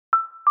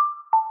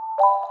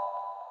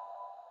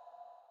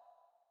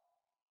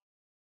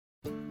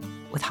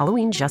With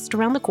Halloween just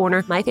around the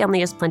corner, my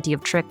family has plenty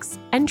of tricks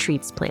and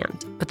treats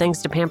planned. But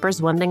thanks to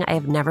Pampers, one thing I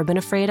have never been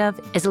afraid of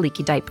is a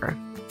leaky diaper.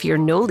 Fear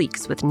no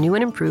leaks with new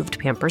and improved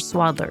Pampers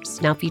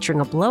Swaddlers, now featuring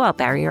a blowout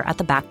barrier at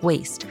the back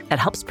waist that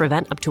helps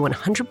prevent up to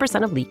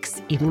 100% of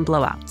leaks, even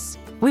blowouts.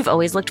 We've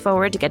always looked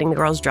forward to getting the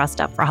girls dressed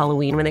up for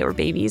Halloween when they were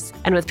babies.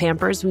 And with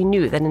Pampers, we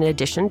knew that in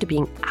addition to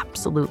being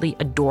absolutely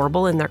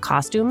adorable in their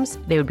costumes,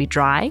 they would be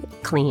dry,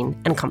 clean,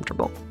 and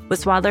comfortable.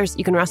 With Swaddlers,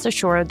 you can rest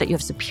assured that you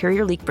have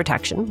superior leak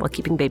protection while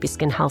keeping baby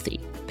skin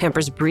healthy.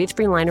 Pampers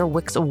Breathe-Free Liner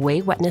wicks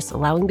away wetness,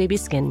 allowing baby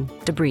skin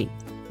to breathe,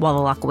 while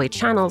the lock-away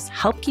channels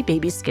help keep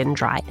baby skin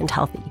dry and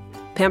healthy.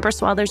 Pampers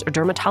Swaddlers are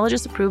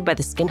dermatologist approved by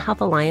the Skin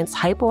Health Alliance,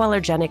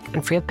 hypoallergenic,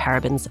 and free of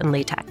parabens and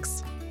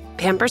latex.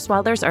 Pampers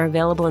Swaddlers are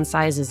available in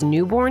sizes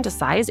newborn to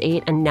size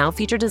 8 and now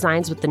feature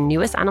designs with the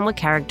newest animal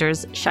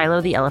characters,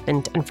 Shiloh the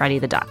elephant and Freddie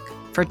the duck.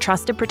 For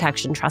trusted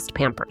protection, trust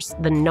Pampers,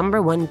 the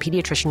 #1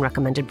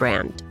 pediatrician-recommended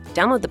brand.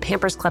 Download the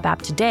Pampers Club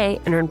app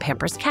today and earn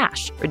Pampers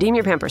Cash. Redeem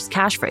your Pampers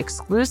Cash for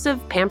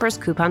exclusive Pampers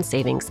coupon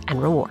savings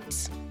and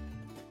rewards.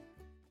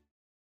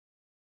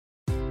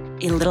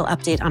 A little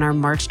update on our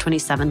March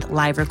 27th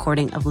live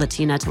recording of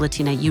Latina to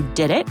Latina. You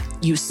did it.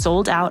 You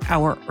sold out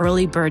our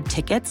early bird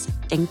tickets.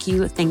 Thank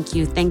you, thank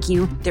you, thank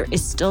you. There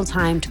is still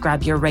time to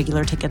grab your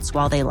regular tickets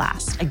while they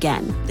last.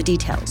 Again, the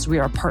details. We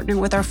are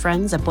partnering with our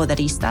friends at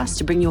Poderistas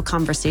to bring you a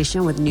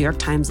conversation with New York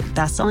Times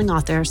bestselling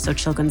author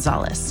Xochitl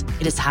Gonzalez.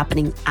 It is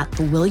happening at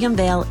the William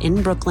Vale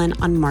in Brooklyn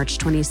on March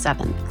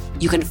 27th.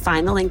 You can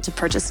find the link to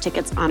purchase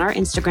tickets on our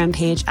Instagram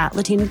page at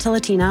Latina to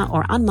Latina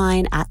or on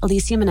mine at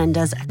Alicia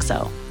Menendez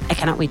XO. I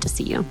cannot wait to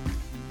see you.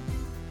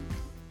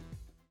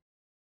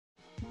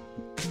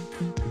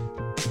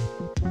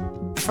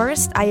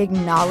 First, I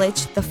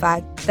acknowledge the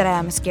fact that I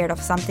am scared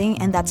of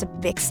something, and that's a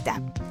big step.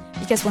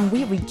 Because when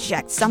we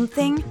reject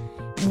something,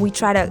 we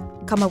try to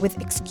come up with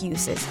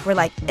excuses. We're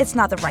like, it's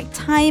not the right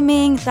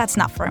timing, that's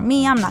not for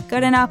me, I'm not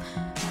good enough.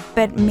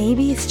 But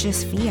maybe it's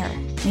just fear.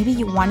 Maybe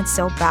you want it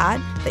so bad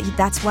that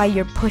that's why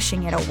you're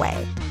pushing it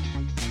away.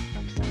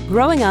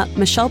 Growing up,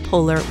 Michelle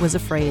Poehler was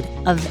afraid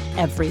of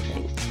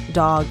everything.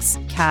 Dogs,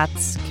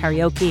 cats,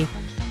 karaoke.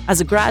 As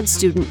a grad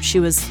student, she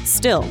was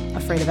still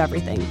afraid of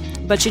everything.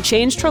 But she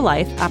changed her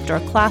life after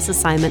a class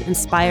assignment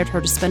inspired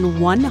her to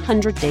spend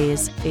 100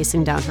 days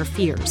facing down her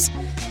fears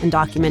and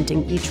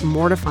documenting each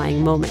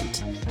mortifying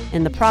moment.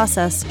 In the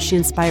process, she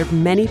inspired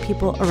many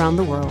people around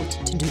the world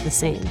to do the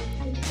same.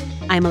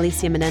 I'm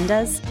Alicia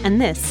Menendez, and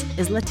this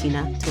is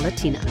Latina to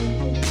Latina.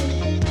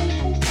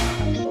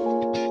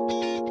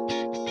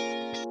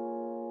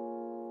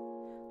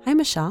 Hi,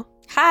 Michelle.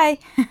 Hi.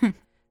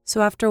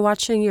 So after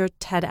watching your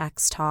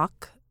TEDx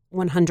talk,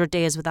 100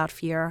 Days Without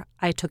Fear,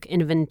 I took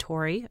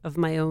inventory of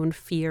my own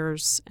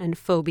fears and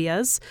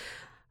phobias.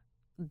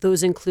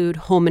 Those include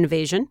home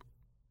invasion,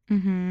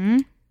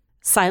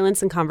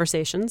 silence in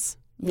conversations,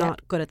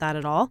 not good at that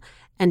at all,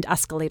 and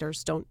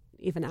escalators. Don't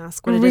even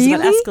ask what it is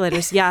about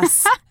escalators.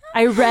 Yes.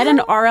 I read an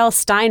R.L.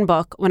 Stine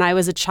book when I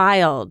was a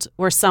child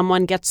where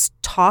someone gets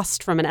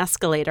tossed from an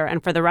escalator,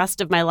 and for the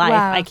rest of my life,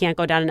 I can't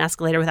go down an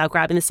escalator without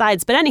grabbing the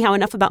sides. But anyhow,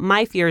 enough about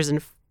my fears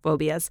and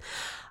phobias.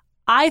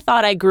 I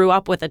thought I grew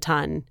up with a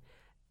ton.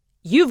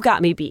 You've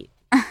got me beat.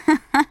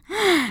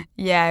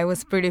 Yeah, I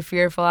was pretty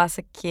fearful as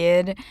a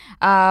kid.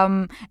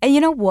 And you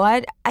know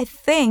what? I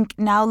think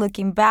now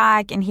looking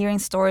back and hearing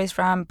stories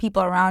from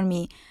people around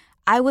me,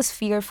 I was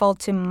fearful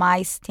to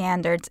my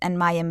standards and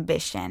my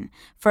ambition.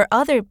 For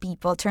other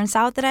people, it turns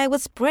out that I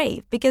was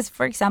brave because,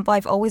 for example,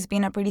 I've always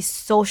been a pretty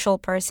social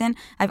person.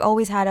 I've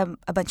always had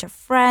a bunch of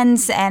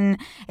friends, and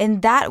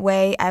in that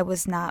way, I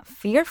was not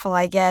fearful,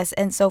 I guess.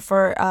 And so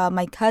for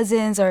my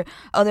cousins or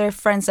other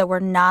friends that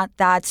were not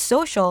that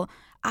social,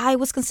 I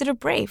was considered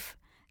brave.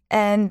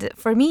 And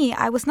for me,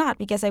 I was not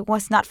because I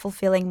was not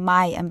fulfilling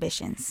my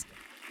ambitions.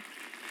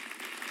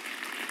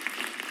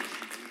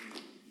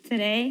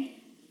 Today,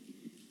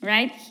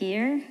 right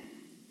here,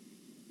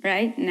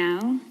 right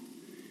now,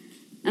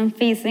 I'm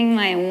facing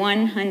my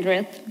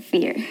 100th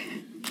fear.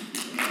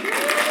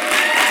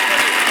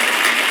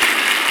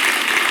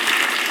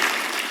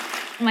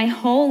 My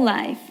whole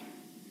life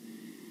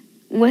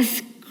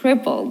was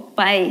crippled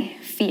by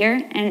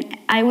fear, and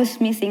I was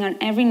missing on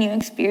every new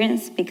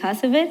experience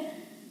because of it.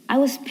 I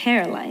was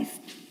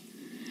paralyzed.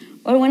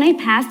 Or when I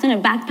passed on a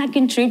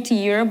backpacking trip to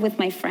Europe with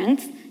my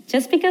friends,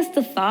 just because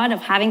the thought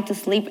of having to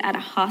sleep at a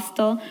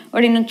hostel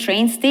or in a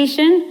train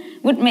station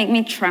would make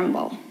me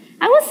tremble.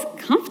 I was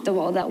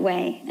comfortable that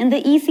way, and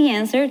the easy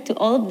answer to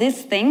all of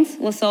these things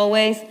was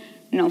always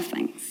no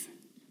thanks.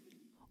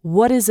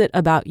 What is it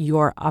about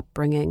your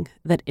upbringing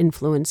that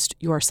influenced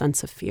your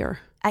sense of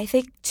fear? I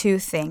think two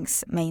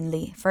things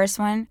mainly. First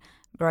one,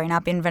 growing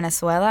up in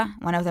Venezuela,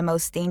 one of the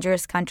most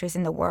dangerous countries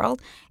in the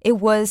world. It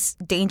was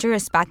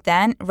dangerous back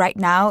then. Right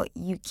now,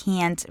 you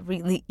can't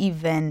really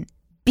even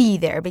be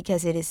there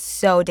because it is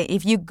so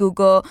if you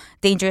Google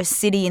dangerous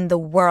city in the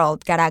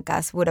world,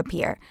 Caracas would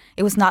appear.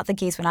 It was not the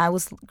case when I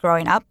was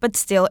growing up, but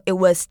still it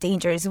was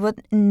dangerous. It was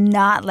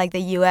not like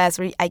the US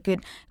where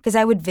because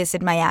I would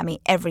visit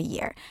Miami every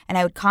year and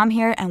I would come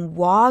here and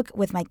walk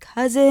with my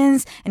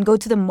cousins and go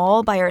to the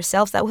mall by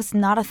ourselves. That was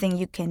not a thing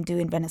you can do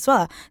in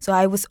Venezuela. So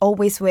I was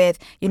always with,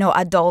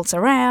 adults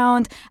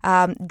around,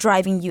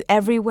 driving you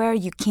everywhere.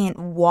 You can't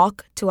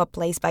walk to a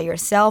place by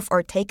yourself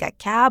or take a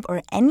cab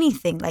or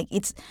anything. Like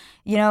it's,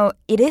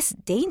 it is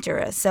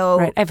dangerous. So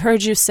right. I've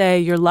heard you say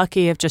you're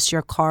lucky if just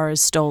your car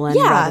is stolen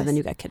rather than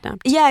you get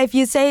kidnapped. Yeah, if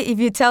you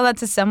tell that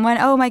to someone,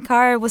 oh, my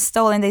car was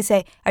stolen, they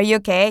say, are you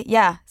okay?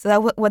 Yeah.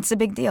 So what's the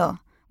big deal?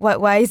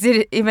 Why is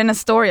it even a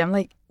story? I'm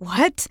like,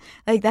 what?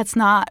 Like, that's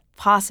not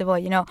possible,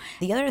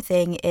 The other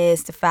thing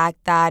is the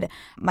fact that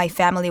my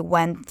family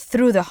went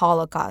through the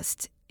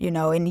Holocaust,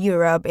 in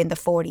Europe in the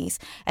 40s.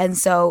 And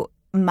so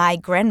my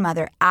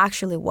grandmother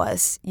actually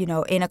was,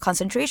 in a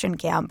concentration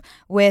camp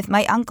with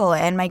my uncle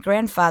and my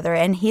grandfather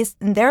and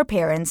their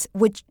parents,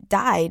 which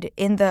died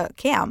in the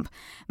camp.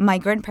 My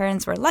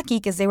grandparents were lucky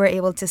because they were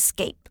able to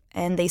escape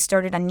and they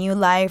started a new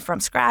life from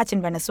scratch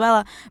in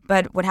Venezuela.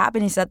 But what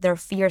happened is that their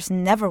fears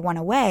never went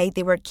away.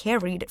 They were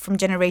carried from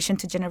generation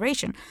to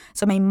generation.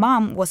 So my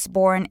mom was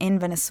born in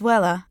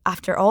Venezuela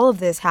after all of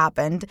this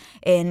happened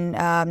in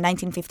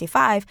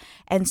 1955.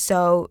 And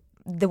so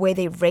the way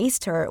they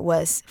raised her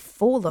was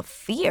full of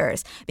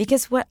fears,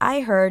 because what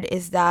I heard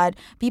is that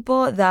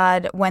people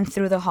that went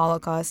through the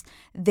Holocaust,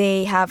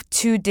 they have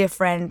two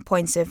different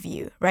points of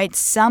view, right?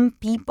 Some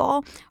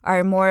people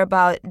are more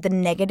about the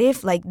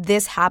negative, like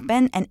this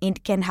happened and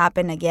it can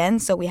happen again,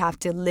 so we have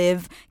to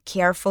live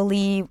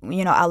carefully,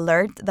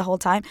 alert the whole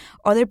time.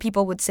 Other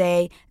people would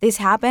say, this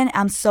happened,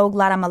 I'm so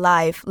glad I'm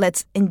alive,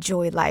 let's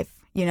enjoy life.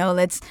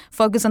 Let's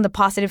focus on the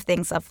positive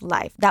things of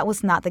life. That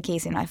was not the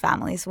case in my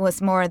family. It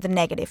was more the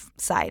negative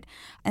side.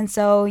 And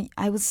so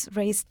I was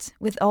raised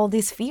with all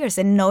these fears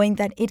and knowing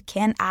that it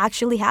can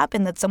actually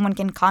happen, that someone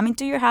can come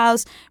into your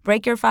house,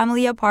 break your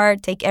family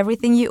apart, take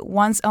everything you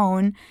once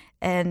owned,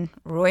 and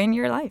ruin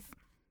your life.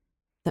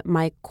 At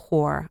my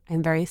core,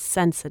 I'm very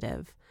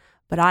sensitive,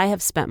 but I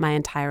have spent my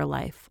entire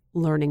life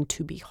learning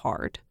to be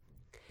hard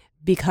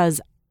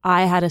because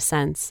I had a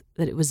sense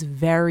that it was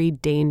very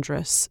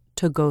dangerous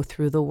to go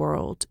through the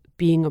world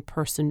being a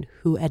person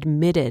who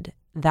admitted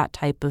that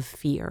type of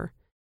fear.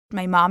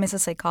 My mom is a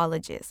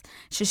psychologist,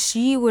 so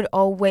she would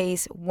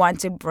always want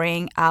to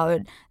bring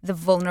out the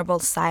vulnerable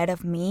side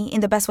of me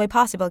in the best way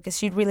possible because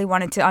she really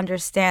wanted to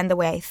understand the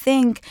way I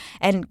think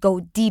and go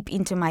deep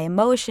into my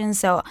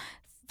emotions. So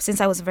since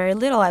I was very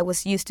little, I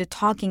was used to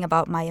talking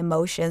about my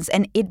emotions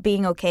and it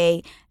being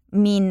okay,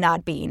 me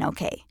not being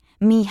okay.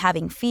 Me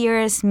having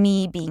fears,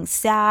 me being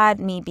sad,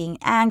 me being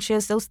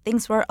anxious, those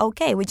things were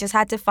okay. We just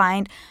had to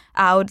find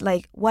out,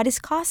 what is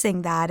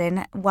causing that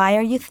and why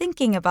are you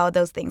thinking about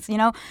those things,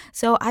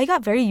 So I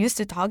got very used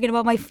to talking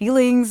about my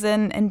feelings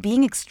and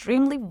being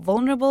extremely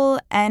vulnerable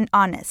and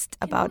honest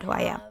about who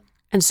I am.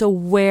 And so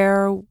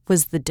where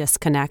was the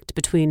disconnect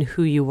between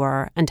who you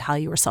were and how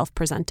you were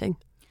self-presenting?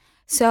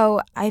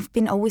 So I've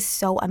been always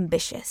so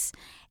ambitious.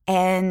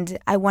 And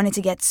I wanted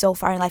to get so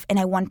far in life, and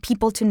I want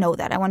people to know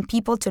that. I want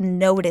people to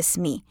notice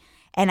me,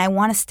 and I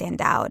want to stand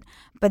out.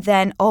 But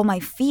then all my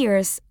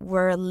fears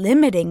were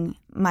limiting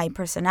my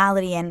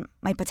personality and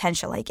my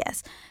potential, I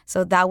guess.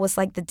 So that was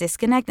like the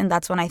disconnect, and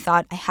that's when I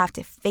thought I have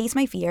to face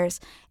my fears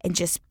and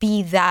just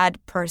be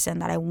that person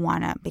that I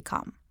want to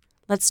become.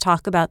 Let's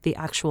talk about the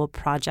actual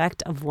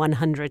project of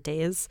 100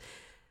 Days.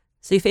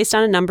 So you faced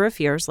down a number of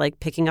fears, like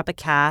picking up a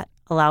cat,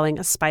 allowing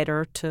a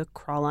spider to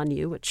crawl on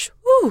you, which,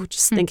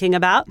 just thinking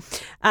about.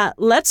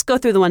 Let's go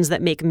through the ones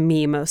that make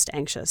me most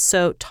anxious.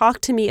 So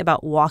talk to me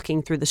about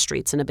walking through the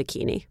streets in a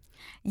bikini.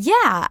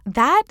 Yeah,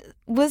 that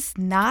was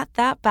not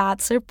that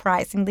bad,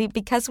 surprisingly,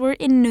 because we're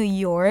in New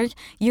York.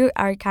 You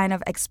are kind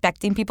of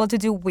expecting people to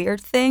do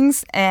weird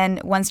things.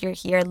 And once you're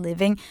here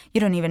living,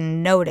 you don't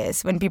even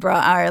notice when people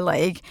are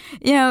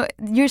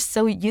you're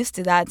so used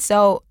to that.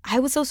 So I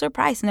was so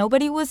surprised.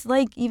 Nobody was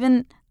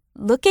even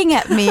looking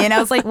at me and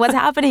I was like, what's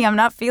happening? I'm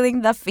not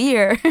feeling the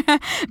fear.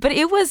 But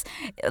it was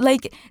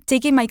like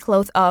taking my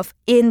clothes off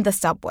in the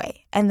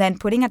subway and then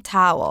putting a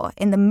towel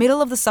in the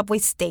middle of the subway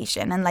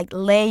station and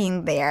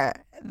laying there.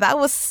 That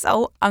was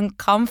so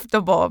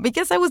uncomfortable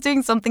because I was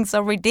doing something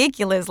so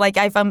ridiculous, like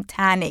if I'm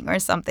tanning or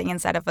something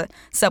inside of a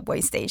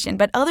subway station.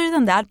 But other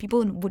than that,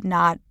 people would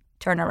not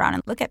turn around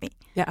and look at me.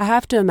 Yeah, I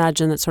have to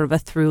imagine that sort of a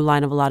through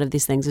line of a lot of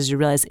these things is you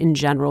realize in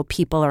general,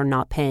 people are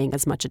not paying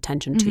as much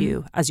attention to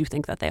you as you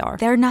think that they are.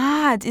 They're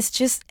not. It's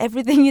just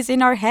everything is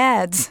in our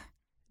heads.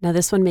 Now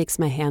this one makes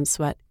my hands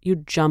sweat. You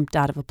jumped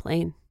out of a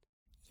plane.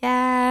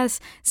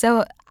 Yes.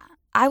 So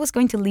I was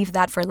going to leave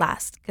that for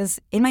last because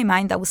in my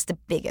mind, that was the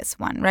biggest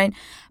one, right?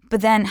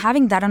 But then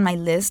having that on my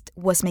list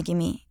was making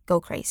me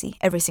go crazy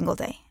every single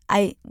day.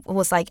 I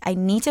was like, I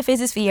need to face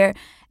this fear,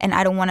 and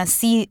I don't want to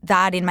see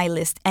that in my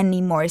list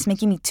anymore. It's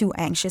making me too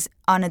anxious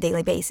on a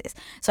daily basis.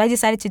 So I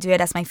decided to do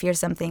it as my fear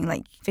something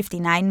like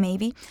 59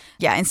 maybe.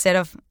 Yeah, instead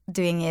of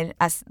doing it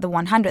as the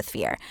 100th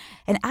fear.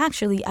 And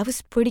actually, I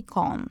was pretty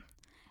calm.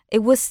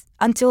 It was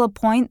until a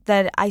point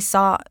that I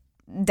saw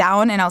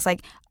down and I was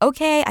like,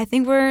 okay, I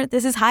think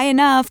this is high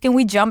enough. Can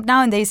we jump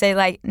now? And they say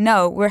like,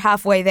 no, we're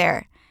halfway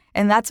there.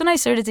 And that's when I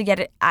started to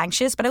get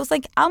anxious. But I was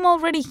like, I'm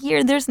already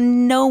here. There's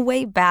no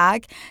way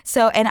back.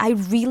 So, and I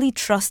really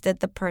trusted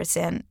the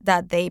person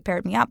that they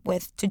paired me up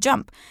with to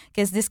jump.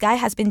 Because this guy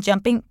has been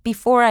jumping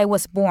before I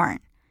was born.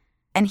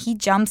 And he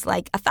jumps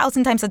like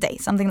 1,000 times a day,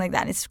 something like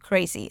that. It's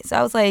crazy. So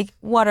I was like,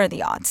 what are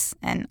the odds?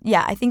 And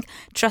yeah, I think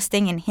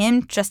trusting in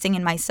him, trusting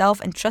in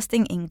myself, and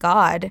trusting in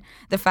God,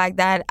 the fact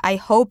that I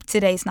hope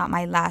today is not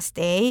my last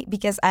day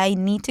because I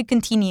need to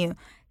continue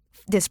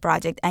this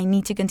project. I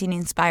need to continue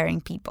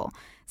inspiring people.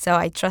 So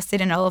I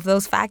trusted in all of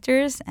those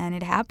factors, and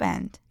it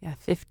happened. Yeah,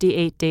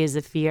 58 Days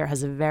of Fear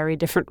has a very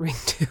different ring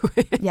to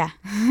it. Yeah.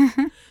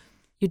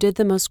 You did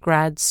the most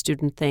grad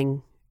student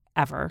thing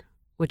ever,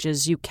 which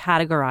is you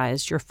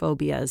categorized your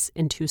phobias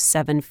into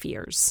 7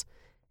 fears: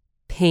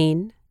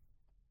 pain,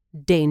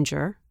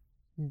 danger,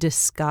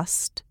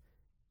 disgust,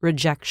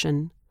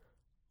 rejection,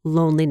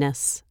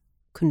 loneliness,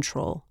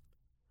 control.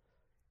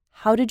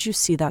 How did you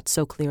see that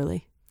so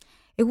clearly?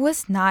 It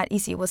was not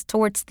easy. It was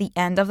towards the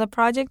end of the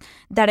project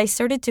that I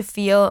started to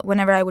feel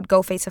whenever I would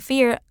go face a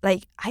fear,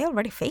 like I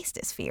already faced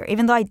this fear.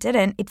 Even though I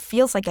didn't, it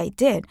feels like I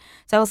did.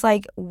 So I was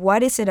like,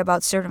 what is it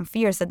about certain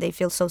fears that they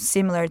feel so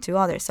similar to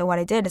others? So what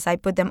I did is I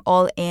put them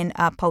all in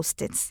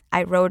Post-its.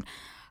 I wrote,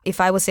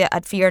 if I was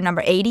at fear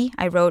number 80,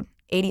 I wrote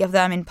 80 of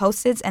them in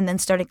Post-its and then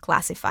started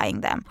classifying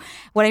them.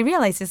 What I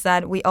realized is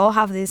that we all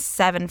have these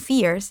 7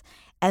 fears,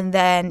 and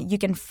then you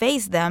can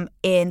face them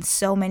in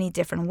so many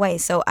different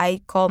ways. So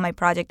I call my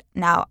project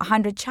now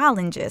 100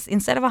 challenges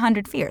instead of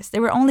 100 fears.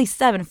 There were only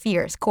 7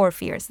 fears, core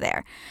fears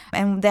there.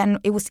 And then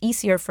it was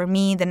easier for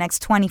me the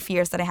next 20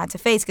 fears that I had to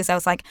face because I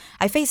was like,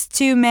 I faced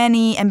too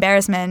many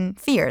embarrassment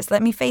fears.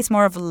 Let me face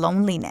more of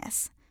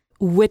loneliness.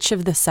 Which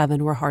of the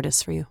 7 were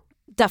hardest for you?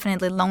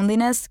 Definitely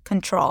loneliness,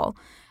 control.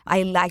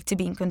 I like to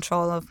be in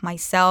control of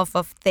myself,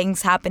 of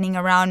things happening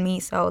around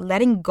me. So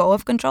letting go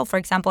of control. For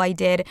example, I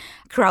did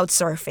crowd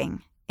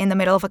surfing in the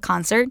middle of a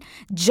concert,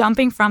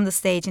 jumping from the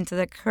stage into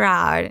the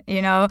crowd,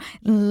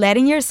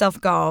 letting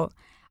yourself go.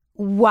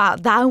 Wow,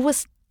 that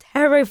was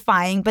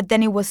terrifying, but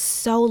then it was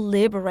so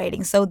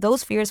liberating. So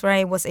those fears where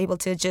I was able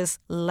to just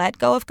let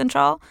go of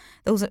control,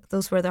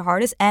 those were the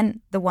hardest, and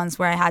the ones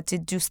where I had to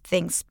do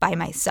things by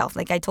myself.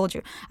 Like I told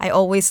you, I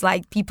always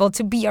liked people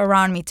to be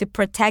around me, to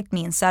protect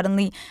me, and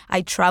suddenly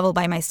I traveled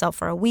by myself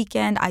for a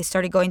weekend. I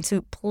started going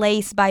to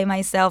plays by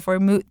myself or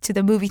to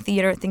the movie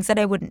theater, things that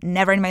I would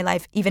never in my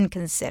life even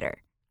consider.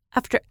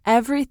 After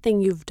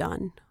everything you've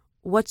done,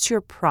 what's your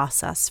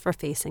process for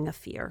facing a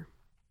fear?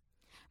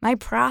 My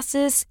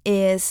process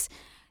is,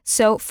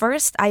 so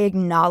first I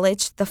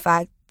acknowledge the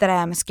fact that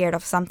I am scared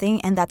of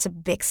something, and that's a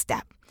big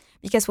step.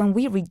 Because when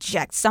we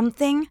reject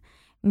something,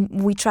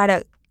 we try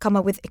to come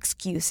up with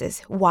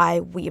excuses why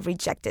we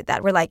rejected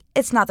that. We're like,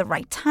 it's not the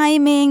right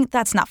timing,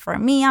 that's not for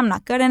me, I'm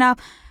not good enough.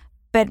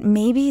 But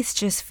maybe it's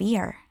just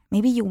fear.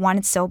 Maybe you want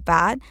it so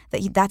bad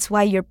that that's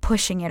why you're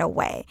pushing it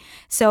away.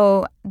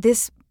 So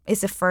this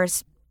is the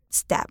first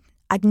step,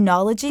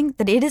 acknowledging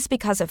that it is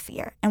because of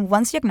fear. And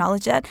once you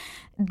acknowledge that,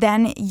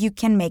 then you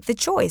can make the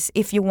choice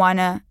if you want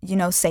to,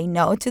 say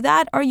no to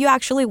that, or you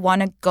actually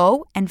want to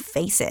go and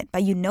face it,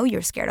 but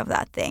you're scared of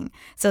that thing.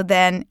 So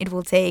then it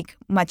will take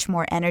much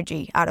more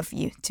energy out of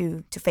you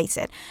to face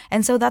it.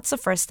 And so that's the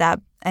first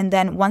step. And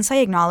then once I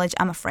acknowledge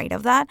I'm afraid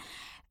of that,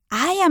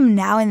 I am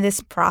now in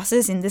this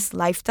process, in this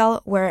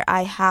lifestyle where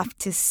I have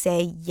to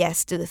say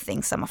yes to the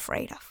things I'm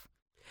afraid of.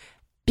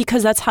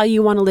 Because that's how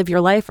you want to live your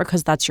life, or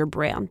because that's your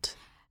brand?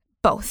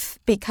 Both,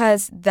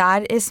 because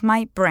that is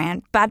my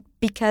brand, but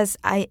because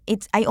I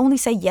only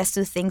say yes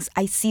to things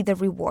I see the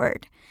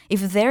reward.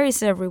 If there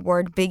is a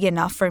reward big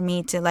enough for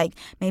me to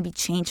maybe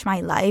change my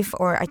life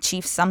or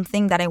achieve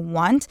something that I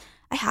want,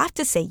 I have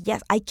to say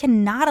yes. I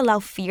cannot allow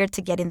fear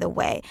to get in the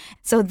way.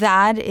 So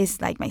that is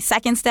my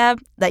second step,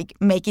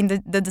 making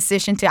the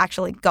decision to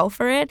actually go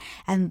for it.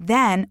 And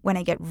then when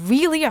I get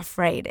really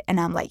afraid and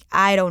I'm like,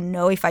 I don't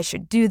know if I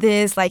should do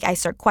this, I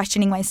start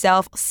questioning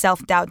myself,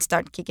 self-doubt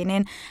start kicking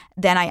in.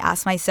 Then I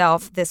ask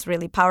myself this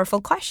really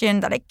powerful question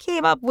that I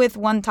came up with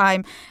one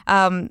time,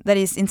 that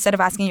is, instead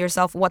of asking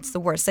yourself, what's the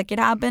worst that could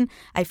happen?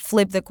 I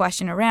flip the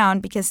question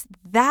around, because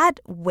that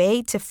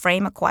way to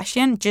frame a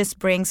question just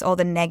brings all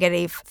the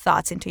negative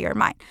thoughts into your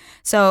mind.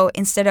 So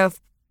instead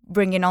of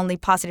bringing only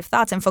positive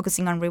thoughts and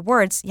focusing on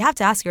rewards, you have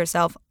to ask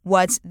yourself,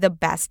 what's the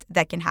best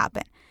that can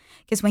happen?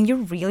 Because when you're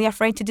really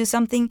afraid to do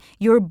something,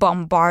 you're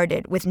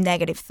bombarded with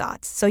negative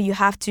thoughts. So you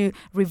have to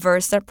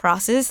reverse that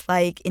process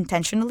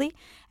intentionally.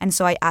 And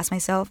so I ask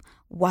myself,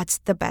 what's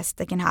the best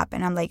that can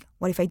happen? I'm like,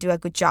 what if I do a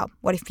good job?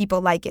 What if people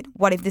like it?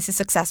 What if this is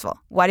successful?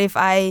 What if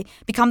I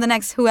become the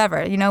next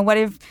whoever? What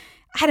if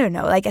I don't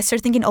know, like I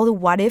started thinking all the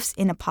what ifs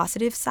in a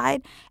positive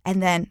side.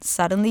 And then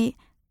suddenly,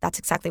 that's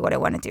exactly what I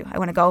want to do. I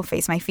want to go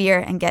face my fear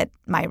and get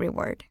my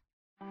reward.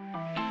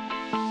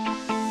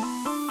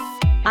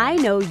 I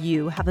know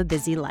you have a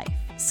busy life,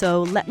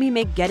 so let me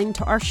make getting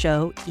to our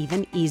show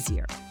even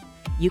easier.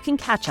 You can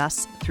catch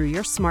us through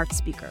your smart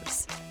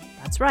speakers.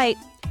 That's right.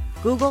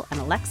 Google and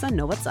Alexa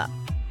know what's up.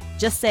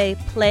 Just say,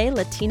 play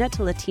Latina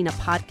to Latina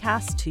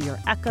podcast to your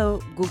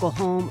Echo, Google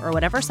Home, or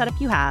whatever setup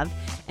you have,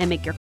 and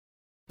make your...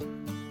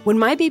 When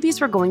my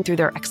babies were going through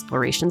their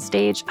exploration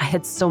stage, I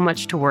had so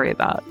much to worry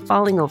about.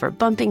 Falling over,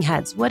 bumping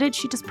heads. What did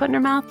she just put in her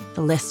mouth?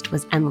 The list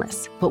was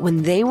endless. But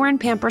when they were in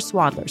Pampers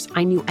Swaddlers,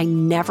 I knew I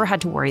never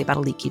had to worry about a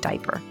leaky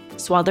diaper.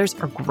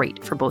 Swaddlers are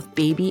great for both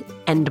baby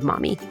and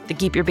mommy. They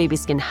keep your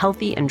baby's skin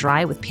healthy and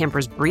dry with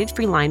Pampers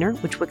Breathe-Free Liner,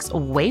 which wicks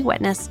away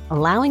wetness,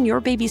 allowing your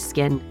baby's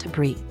skin to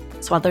breathe.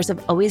 Swaddlers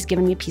have always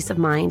given me peace of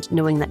mind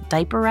knowing that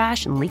diaper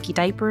rash and leaky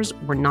diapers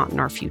were not in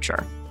our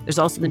future. There's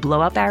also the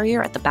blowout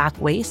barrier at the back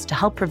waist to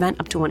help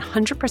prevent up to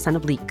 100%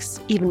 of leaks,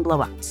 even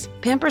blowouts.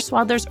 Pampers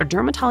Swaddlers are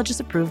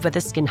dermatologist approved by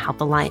the Skin Health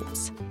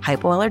Alliance,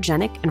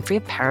 hypoallergenic and free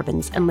of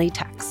parabens and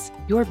latex.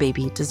 Your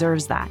baby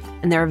deserves that.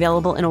 And they're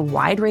available in a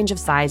wide range of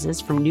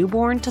sizes from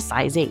newborn to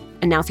size 8,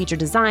 and now feature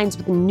designs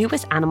with the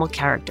newest animal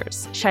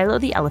characters, Shiloh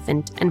the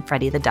elephant and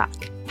Freddie the duck.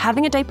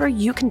 Having a diaper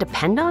you can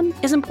depend on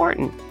is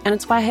important, and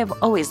it's why I have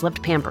always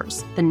loved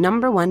Pampers, the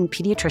 #1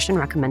 pediatrician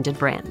recommended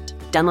brand.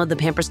 Download the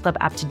Pampers Club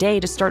app today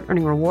to start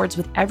earning rewards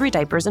with every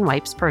diapers and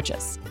wipes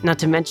purchase. Not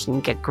to mention,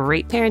 get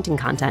great parenting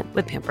content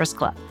with Pampers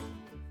Club.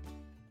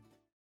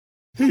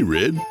 Hey,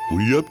 Red, what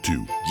are you up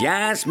to?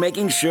 Just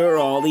making sure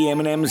all the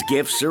M&M's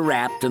gifts are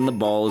wrapped and the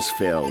ball's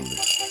filled.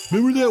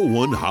 Remember that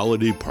one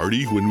holiday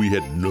party when we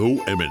had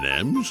no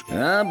M&Ms?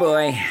 Oh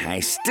boy, I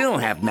still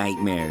have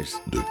nightmares.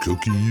 The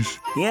cookies?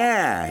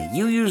 Yeah,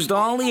 you used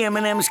all the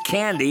M&M's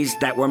candies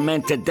that were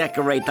meant to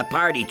decorate the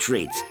party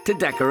treats, to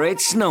decorate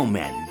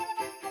snowmen.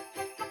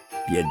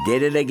 You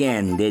did it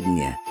again, didn't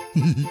you?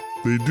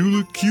 They do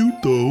look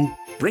cute, though.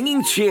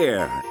 Bringing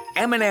cheer,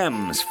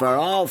 M&M's for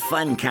all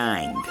fun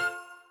kind.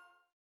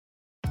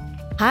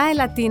 Hi,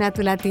 Latina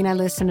to Latina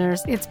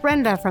listeners. It's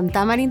Brenda from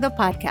Tamarindo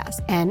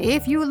Podcast. And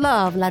if you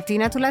love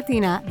Latina to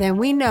Latina, then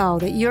we know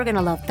that you're going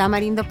to love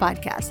Tamarindo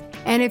Podcast.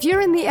 And if you're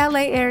in the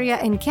LA area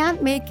and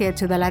can't make it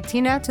to the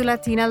Latina to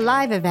Latina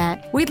live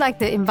event, we'd like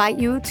to invite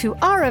you to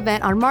our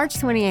event on March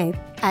 28th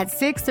at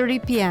 6:30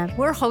 p.m.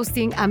 We're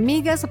hosting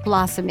Amigas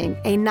Blossoming,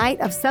 a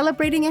night of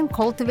celebrating and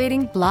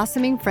cultivating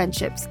blossoming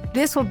friendships.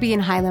 This will be in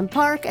Highland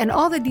Park, and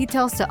all the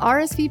details to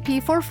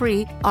RSVP for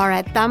free are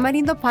at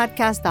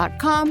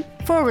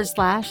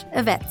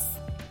tamarindopodcast.com/events.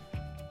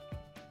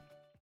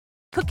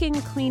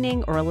 Cooking,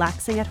 cleaning, or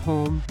relaxing at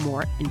home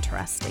more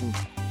interesting.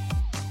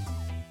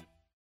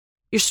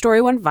 Your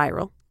story went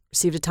viral,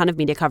 received a ton of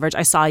media coverage.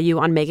 I saw you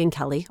on Megyn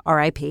Kelly,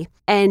 R.I.P.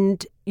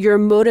 And your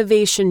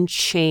motivation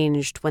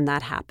changed when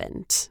that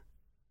happened,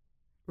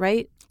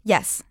 right?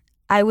 Yes.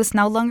 I was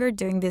no longer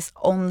doing this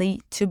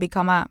only to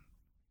become a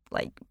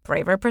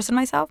braver person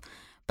myself,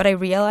 but I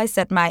realized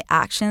that my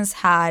actions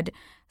had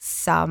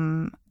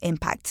some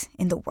impact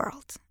in the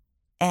world.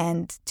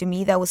 And to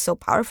me, that was so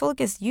powerful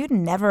because you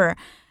never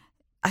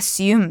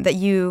assume that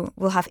you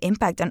will have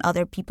impact on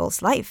other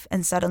people's life.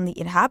 And suddenly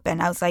it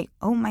happened. I was like,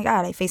 oh my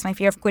God, I faced my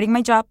fear of quitting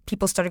my job.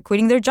 People started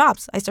quitting their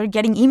jobs. I started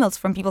getting emails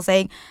from people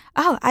saying,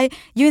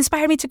 you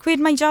inspired me to quit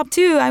my job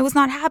too. I was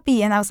not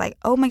happy. And I was like,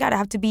 oh my God, I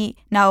have to be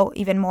now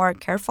even more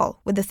careful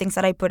with the things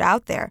that I put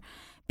out there.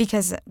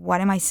 Because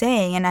what am I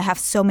saying? And I have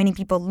so many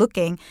people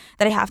looking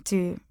that I have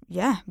to,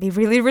 be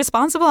really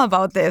responsible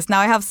about this.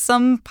 Now I have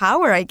some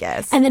power, I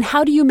guess. And then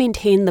how do you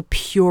maintain the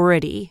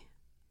purity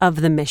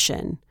of the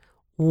mission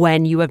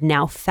when you have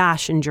now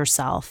fashioned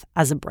yourself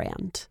as a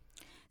brand?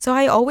 So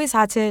I always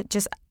had to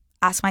just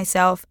ask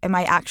myself, am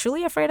I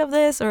actually afraid of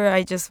this, or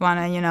I just want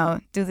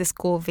to, do this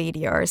cool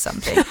video or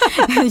something?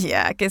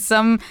 Yeah, because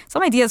some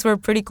ideas were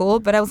pretty cool,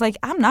 but I was like,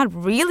 I'm not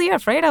really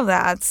afraid of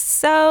that.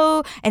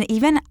 So, and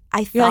even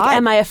I thought... You're like,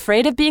 am I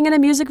afraid of being in a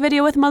music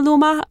video with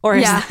Maluma? Or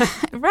is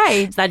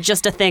right. Is that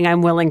just a thing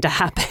I'm willing to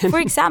happen? For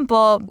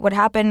example, what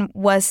happened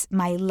was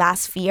my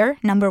last fear,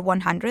 number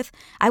 100th.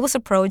 I was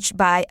approached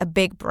by a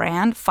big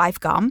brand, Five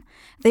Gum.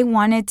 They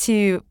wanted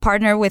to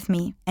partner with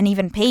me and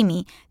even pay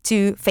me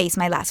to face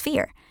my last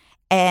fear.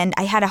 And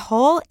I had a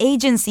whole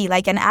agency,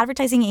 like an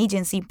advertising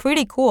agency,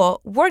 pretty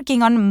cool,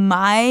 working on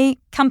my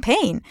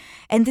campaign.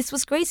 And this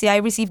was crazy. I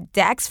received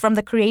decks from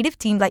the creative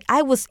team like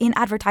I was in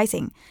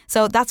advertising.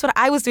 So that's what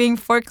I was doing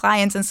for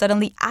clients. And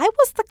suddenly I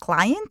was the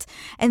client.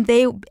 And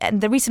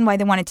the reason why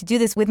they wanted to do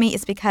this with me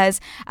is because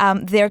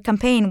their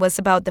campaign was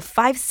about the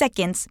 5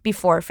 seconds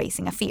before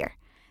facing a fear.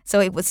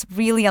 So it was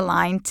really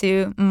aligned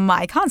to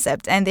my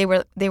concept. And they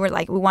were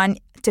like, we want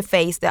to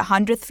face the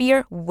 100th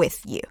fear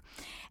with you.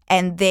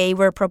 And they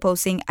were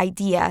proposing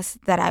ideas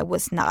that I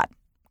was not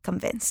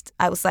convinced.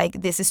 I was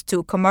like, this is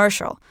too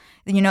commercial.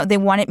 They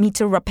wanted me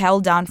to rappel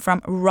down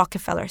from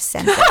Rockefeller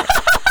Center.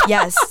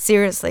 Yes,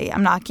 seriously,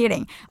 I'm not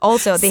kidding.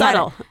 Also,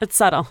 It's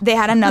subtle. They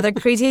had another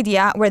crazy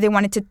idea where they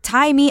wanted to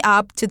tie me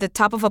up to the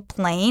top of a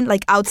plane,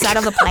 like outside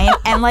of the plane,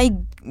 and like,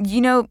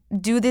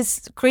 do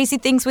this crazy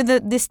things with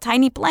this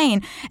tiny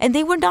plane. And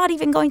they were not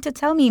even going to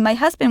tell me. My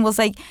husband was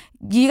like,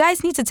 you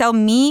guys need to tell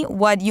me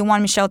what you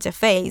want Michelle to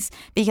face,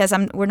 because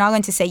we're not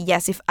going to say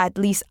yes if at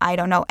least I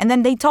don't know. And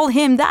then they told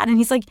him that, and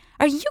he's like,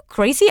 are you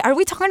crazy? Are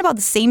we talking about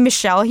the same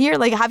Michelle here?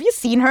 Like, have you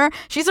seen her?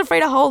 She's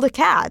afraid to hold a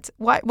cat.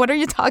 What are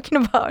you talking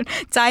about?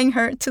 Tying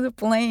her to the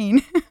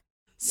plane.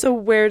 So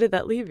where did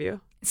that leave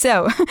you?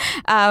 So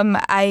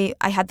I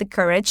had the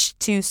courage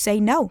to say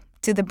no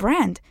to the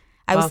brand.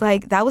 I was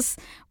like, that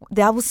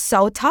was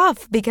so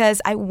tough,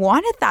 because I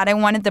wanted that. I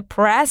wanted the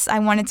press. I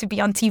wanted to be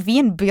on TV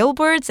and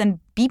billboards and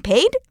be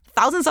paid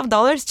thousands of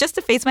dollars just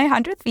to face my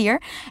 100th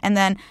year. And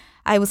then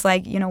I was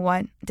like, you know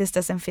what? This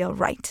doesn't feel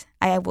right.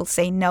 I will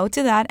say no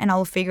to that, and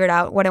I'll figure it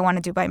out what I want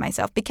to do by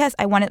myself, because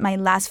I wanted my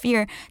last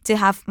fear to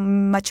have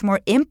much more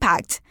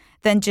impact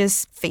than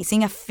just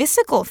facing a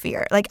physical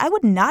fear. Like, I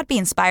would not be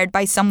inspired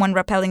by someone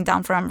rappelling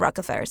down from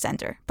Rockefeller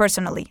Center.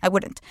 Personally, I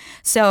wouldn't.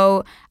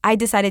 So I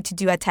decided to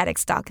do a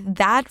TEDx talk.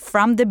 That,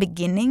 from the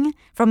beginning,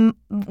 from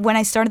when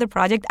I started the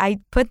project, I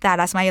put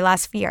that as my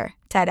last fear,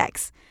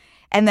 TEDx.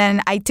 And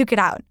then I took it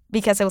out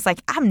because I was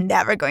like, I'm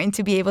never going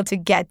to be able to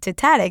get to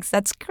TEDx.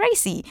 That's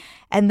crazy.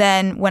 And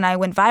then when I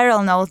went viral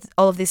and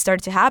all of this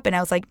started to happen, I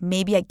was like,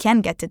 maybe I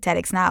can get to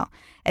TEDx now.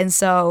 And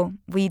so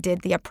we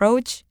did the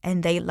approach,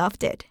 and they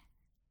loved it.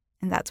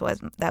 And that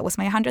was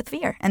my 100th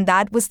fear. And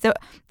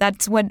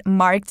that's what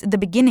marked the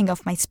beginning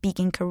of my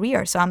speaking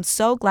career. So I'm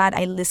so glad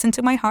I listened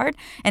to my heart,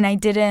 and I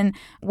didn't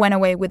went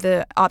away with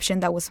the option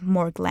that was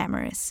more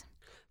glamorous.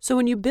 So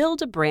when you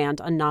build a brand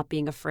on not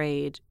being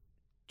afraid,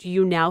 do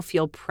you now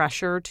feel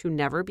pressure to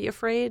never be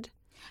afraid?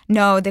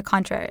 No, the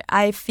contrary.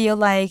 I feel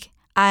like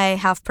I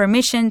have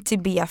permission to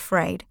be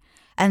afraid,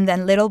 and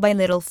then little by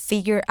little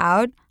figure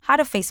out how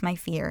to face my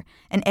fear.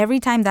 And every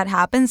time that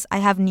happens, I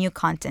have new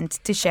content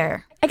to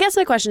share. I guess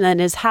my question then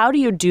is, how do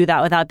you do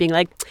that without being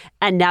like,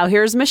 and now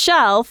here's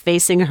Michelle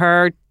facing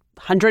her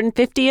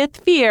 150th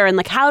fear? And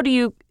like, how do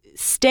you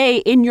stay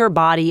in your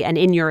body and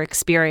in your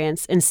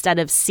experience instead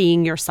of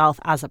seeing yourself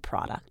as a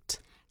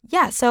product?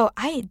 Yeah, so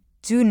I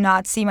do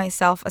not see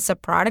myself as a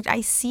product.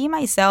 I see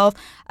myself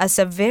as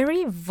a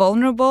very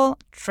vulnerable,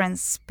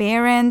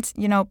 transparent,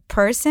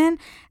 person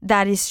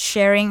that is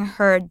sharing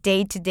her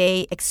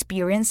day-to-day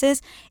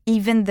experiences,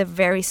 even the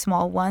very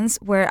small ones,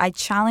 where I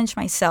challenge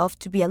myself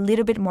to be a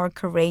little bit more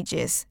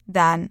courageous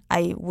than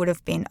I would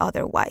have been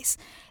otherwise.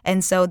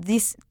 And so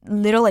these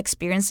little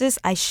experiences,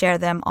 I share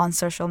them on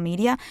social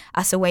media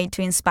as a way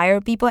to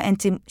inspire people and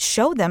to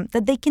show them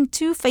that they can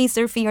too face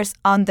their fears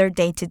on their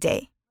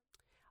day-to-day.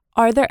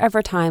 Are there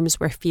ever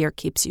times where fear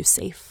keeps you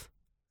safe?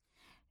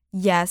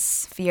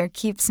 Yes, fear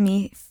keeps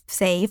me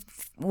safe.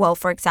 Well,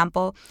 for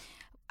example,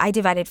 I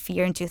divided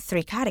fear into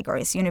 3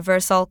 categories: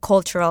 universal,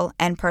 cultural,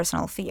 and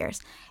personal fears.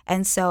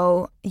 And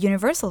so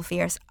universal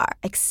fears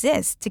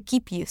exist to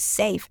keep you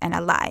safe and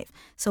alive.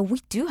 So we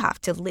do have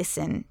to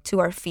listen to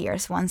our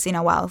fears once in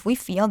a while. If we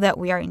feel that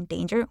we are in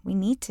danger, we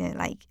need to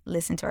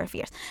listen to our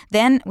fears.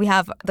 Then we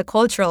have the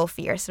cultural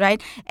fears,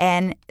 right?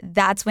 And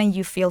that's when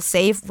you feel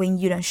safe, when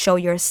you don't show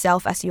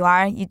yourself as you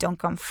are, you don't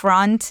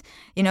confront,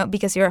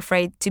 because you're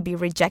afraid to be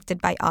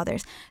rejected by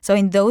others. So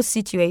in those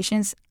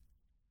situations,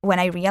 when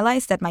I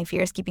realize that my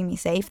fear is keeping me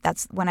safe,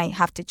 that's when I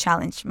have to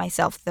challenge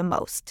myself the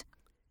most.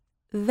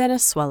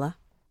 Venezuela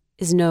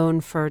is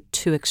known for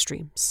 2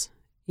 extremes.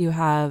 You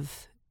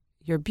have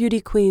your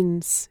beauty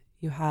queens,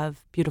 you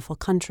have beautiful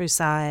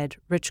countryside,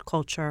 rich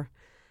culture,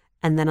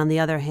 and then on the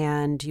other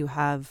hand, you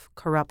have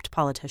corrupt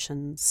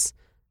politicians,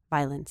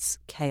 violence,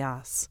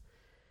 chaos.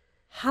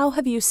 How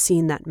have you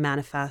seen that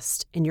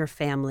manifest in your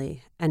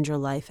family and your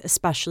life,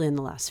 especially in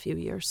the last few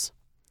years?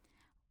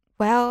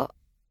 Well,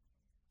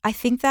 I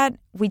think that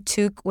we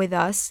took with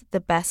us the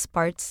best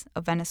parts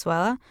of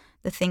Venezuela,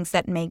 the things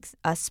that makes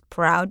us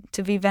proud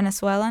to be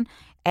Venezuelan,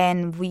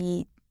 and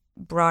we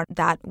brought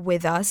that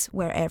with us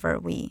wherever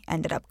we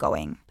ended up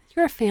going.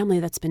 You're a family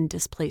that's been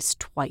displaced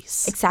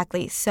twice.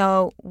 Exactly.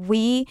 So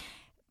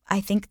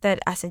I think that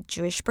as a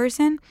Jewish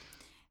person,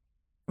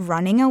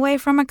 running away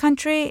from a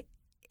country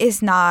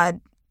is not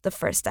the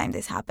first time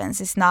this happens.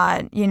 It's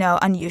not,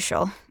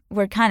 unusual.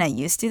 We're kind of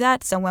used to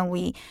that. So when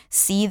we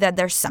see that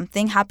there's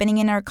something happening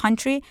in our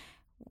country,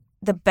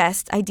 the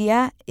best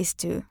idea is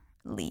to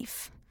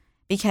leave,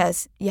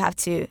 because you have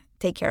to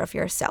take care of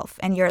yourself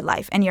and your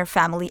life and your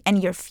family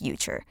and your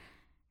future.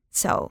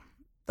 So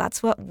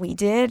that's what we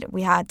did.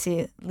 We had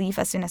to leave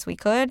as soon as we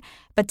could,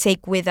 but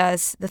take with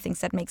us the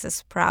things that makes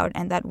us proud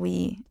and that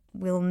we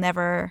will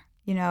never,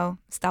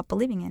 stop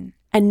believing in.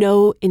 And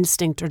no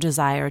instinct or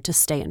desire to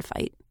stay and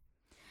fight.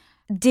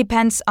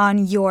 Depends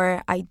on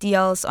your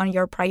ideals, on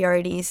your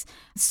priorities.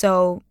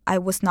 So I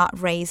was not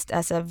raised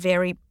as a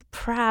very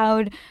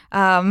proud,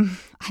 I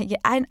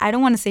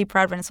don't want to say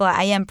proud Venezuelan.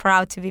 I am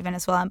proud to be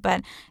Venezuelan,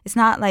 but it's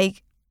not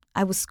like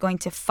I was going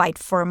to fight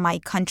for my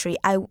country.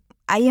 I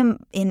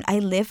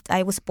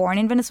was born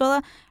in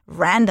Venezuela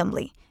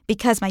randomly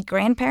because my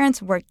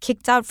grandparents were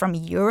kicked out from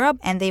Europe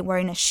and they were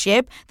in a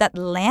ship that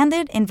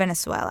landed in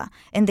Venezuela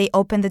and they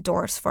opened the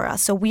doors for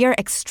us. So we are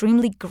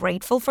extremely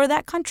grateful for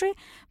that country,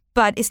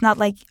 but it's not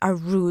like our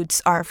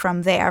roots are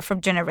from there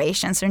from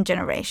generations and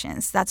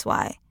generations. That's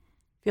why.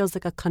 Feels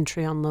like a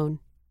country on loan.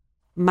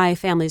 My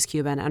family's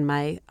Cuban and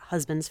my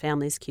husband's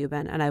family's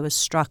Cuban, and I was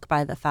struck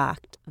by the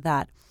fact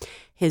that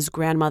his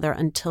grandmother,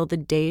 until the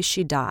day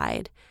she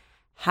died,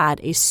 had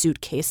a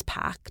suitcase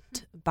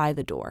packed by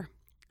the door.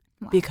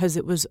 Wow. Because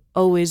it was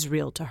always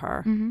real to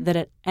her that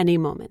at any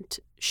moment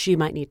she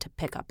might need to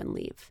pick up and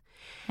leave.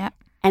 Yep.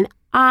 And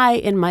I,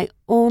 in my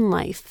own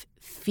life,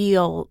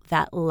 feel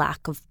that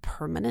lack of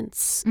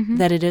permanence,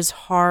 that it is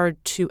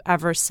hard to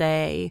ever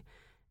say,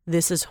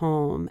 this is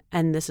home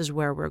and this is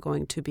where we're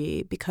going to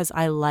be, because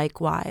I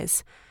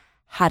likewise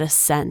had a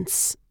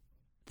sense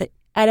that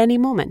at any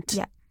moment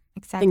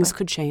things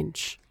could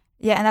change.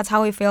 Yeah, and that's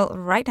how we feel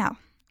right now.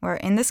 We're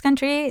in this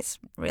country. It's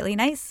really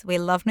nice. We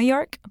love New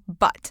York,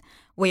 but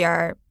we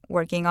are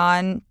working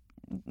on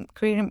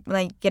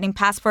getting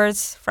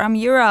passports from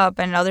Europe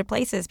and other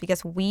places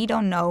because we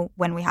don't know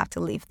when we have to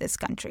leave this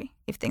country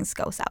if things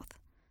go south.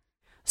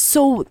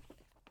 So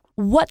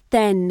what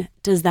then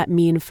does that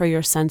mean for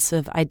your sense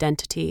of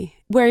identity?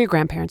 Where are your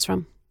grandparents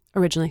from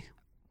originally?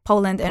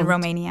 Poland and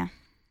Romania.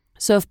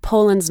 So if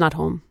Poland's not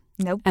home,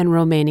 nope, and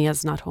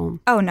Romania's not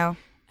home. Oh, no.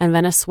 And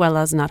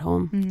Venezuela's not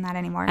home. Not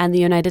anymore. And the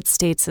United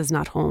States is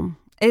not home.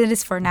 It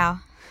is for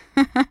now.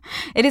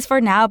 It is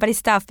for now, but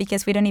it's tough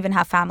because we don't even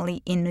have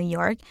family in New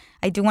York.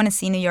 I do want to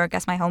see New York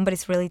as my home, but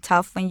it's really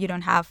tough when you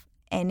don't have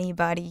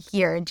anybody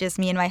here. Just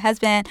me and my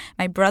husband.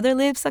 My brother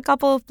lives a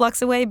couple of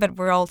blocks away, but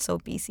we're all so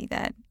busy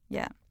that,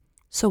 yeah.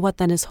 So what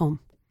then is home?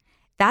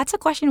 That's a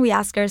question we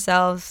ask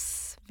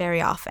ourselves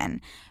very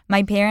often.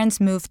 My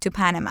parents moved to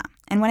Panama,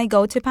 and when I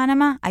go to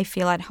Panama, I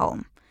feel at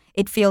home.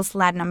 It feels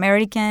Latin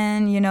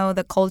American, you know,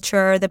 the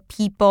culture, the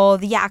people,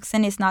 the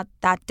accent is not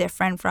that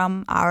different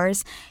from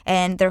ours.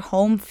 And their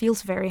home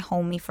feels very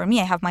homey for me.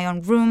 I have my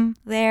own room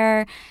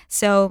there.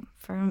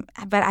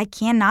 But I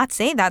cannot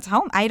say that's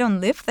home. I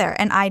don't live there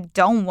and I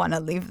don't want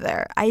to live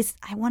there. I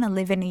want to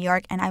live in New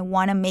York and I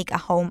want to make a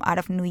home out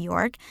of New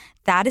York.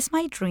 That is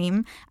my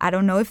dream. I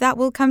don't know if that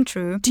will come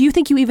true. Do you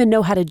think you even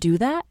know how to do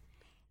that?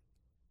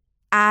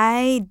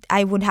 I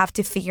would have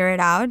to figure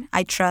it out.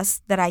 I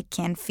trust that I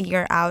can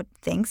figure out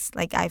things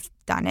like I've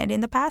done it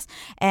in the past.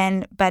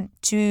 But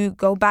to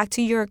go back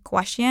to your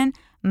question,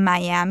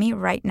 Miami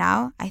right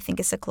now, I think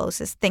is the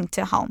closest thing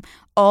to home.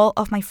 All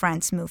of my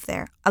friends moved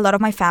there. A lot of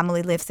my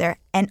family lives there.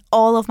 And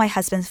all of my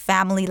husband's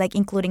family, like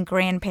including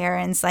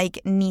grandparents, like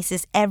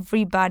nieces,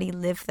 everybody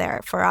lived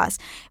there for us.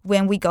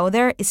 When we go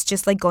there, it's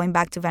just like going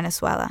back to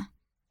Venezuela.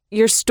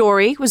 Your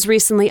story was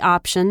recently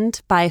optioned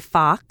by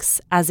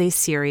Fox as a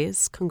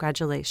series.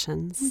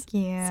 Congratulations. Thank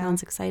you.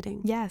 Sounds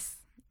exciting. Yes,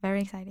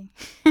 very exciting.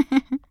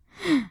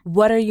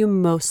 What are you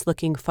most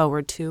looking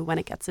forward to when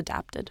it gets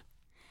adapted?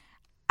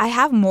 I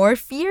have more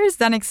fears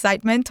than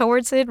excitement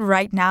towards it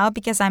right now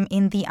because I'm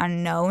in the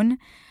unknown.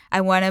 I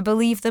want to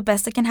believe the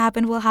best that can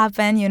happen will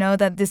happen, you know,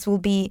 that this will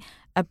be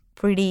a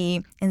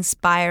pretty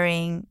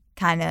inspiring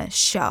kind of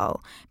show,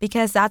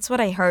 because that's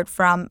what I heard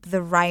from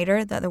the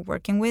writer that they're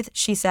working with.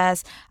 She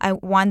says, I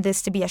want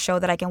this to be a show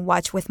that I can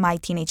watch with my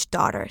teenage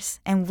daughters.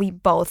 And we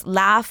both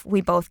laugh,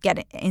 we both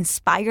get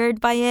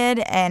inspired by it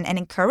and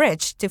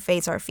encouraged to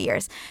face our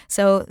fears.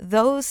 So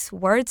those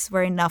words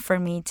were enough for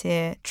me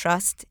to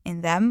trust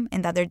in them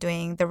and that they're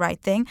doing the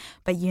right thing.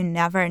 But you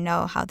never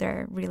know how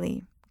they're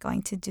really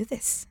going to do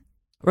this.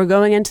 We're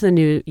going into the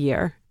new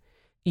year.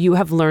 You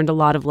have learned a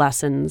lot of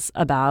lessons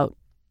about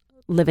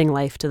living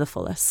life to the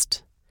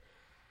fullest.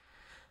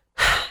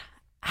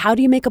 How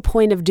do you make a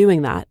point of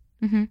doing that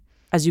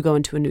as you go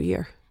into a new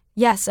year?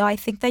 Yeah, so I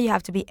think that you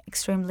have to be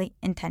extremely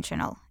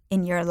intentional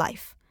in your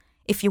life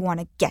if you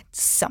want to get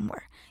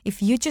somewhere.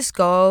 If you just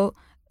go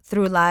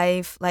through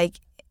life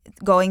like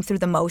going through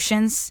the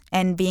motions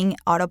and being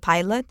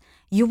autopilot,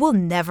 you will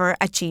never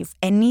achieve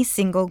any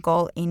single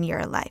goal in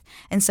your life.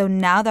 And so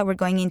now that we're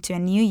going into a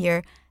new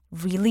year,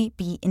 really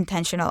be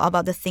intentional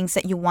about the things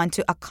that you want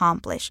to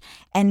accomplish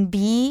and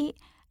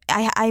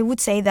I would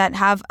say that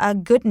have a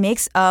good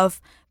mix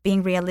of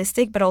being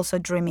realistic but also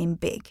dreaming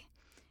big,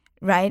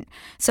 right?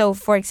 So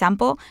for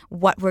example,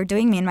 what we're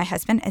doing, me and my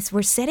husband, is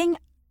we're setting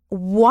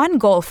one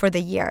goal for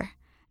the year,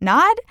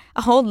 not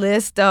a whole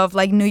list of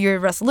like New Year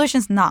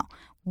resolutions. No,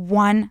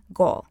 one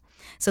goal.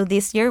 So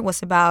this year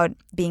was about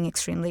being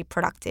extremely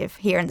productive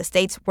here in the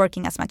States,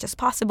 working as much as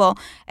possible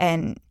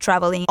and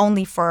traveling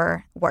only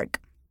for work.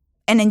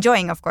 And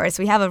enjoying, of course.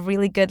 We have a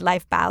really good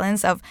life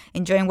balance of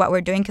enjoying what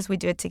we're doing because we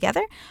do it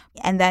together.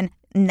 And then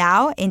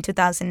now in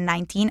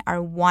 2019, our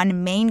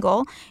one main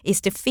goal is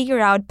to figure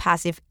out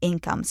passive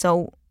income.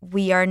 So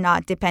we are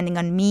not depending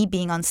on me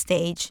being on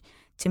stage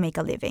to make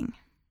a living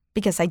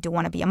because I do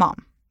want to be a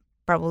mom,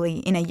 probably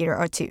in a year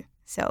or two.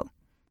 So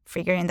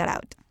figuring that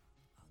out.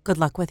 Good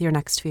luck with your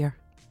next fear.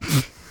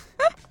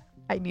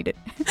 I need it.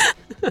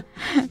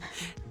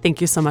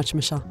 Thank you so much,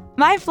 Michelle.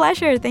 My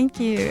pleasure. Thank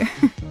you.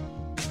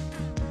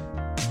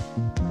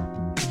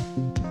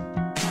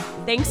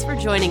 Thanks for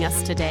joining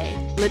us today.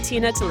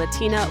 Latina to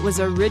Latina was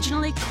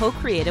originally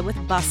co-created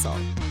with Bustle.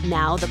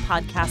 Now the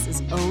podcast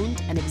is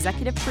owned and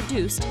executive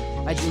produced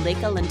by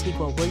Juleka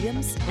Lantigua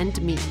Williams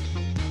and me.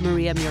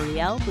 Maria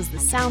Muriel was the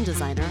sound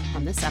designer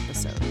on this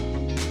episode.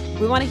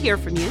 We want to hear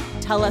from you.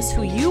 Tell us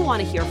who you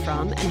want to hear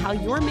from and how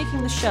you're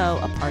making the show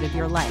a part of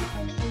your life.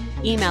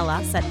 Email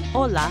us at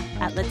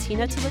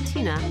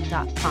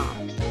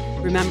hola@latinatolatina.com.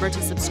 Remember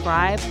to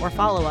subscribe or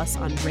follow us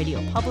on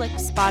Radio Public,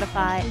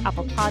 Spotify,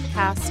 Apple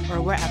Podcasts, or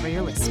wherever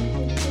you're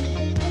listening.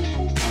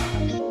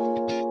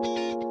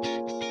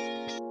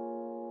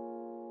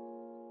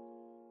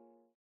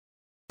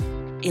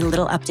 A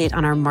little update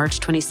on our March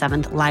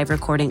 27th live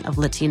recording of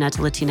Latina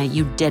to Latina.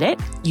 You did it.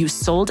 You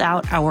sold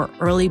out our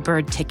early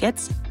bird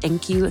tickets.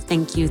 Thank you,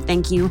 thank you,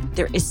 thank you.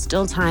 There is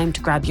still time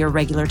to grab your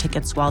regular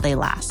tickets while they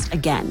last.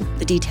 Again,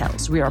 the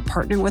details. We are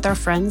partnering with our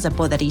friends at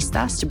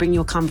Poderistas to bring you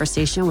a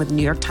conversation with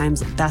New York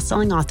Times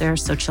bestselling author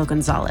Xochitl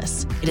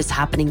Gonzalez. It is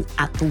happening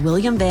at the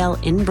William Vale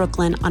in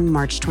Brooklyn on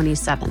March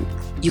 27th.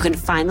 You can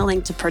find the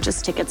link to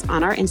purchase tickets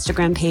on our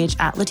Instagram page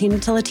at Latina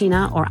to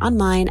Latina or on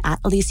mine at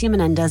Alicia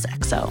Menendez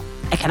XO.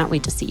 I cannot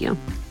wait to see you.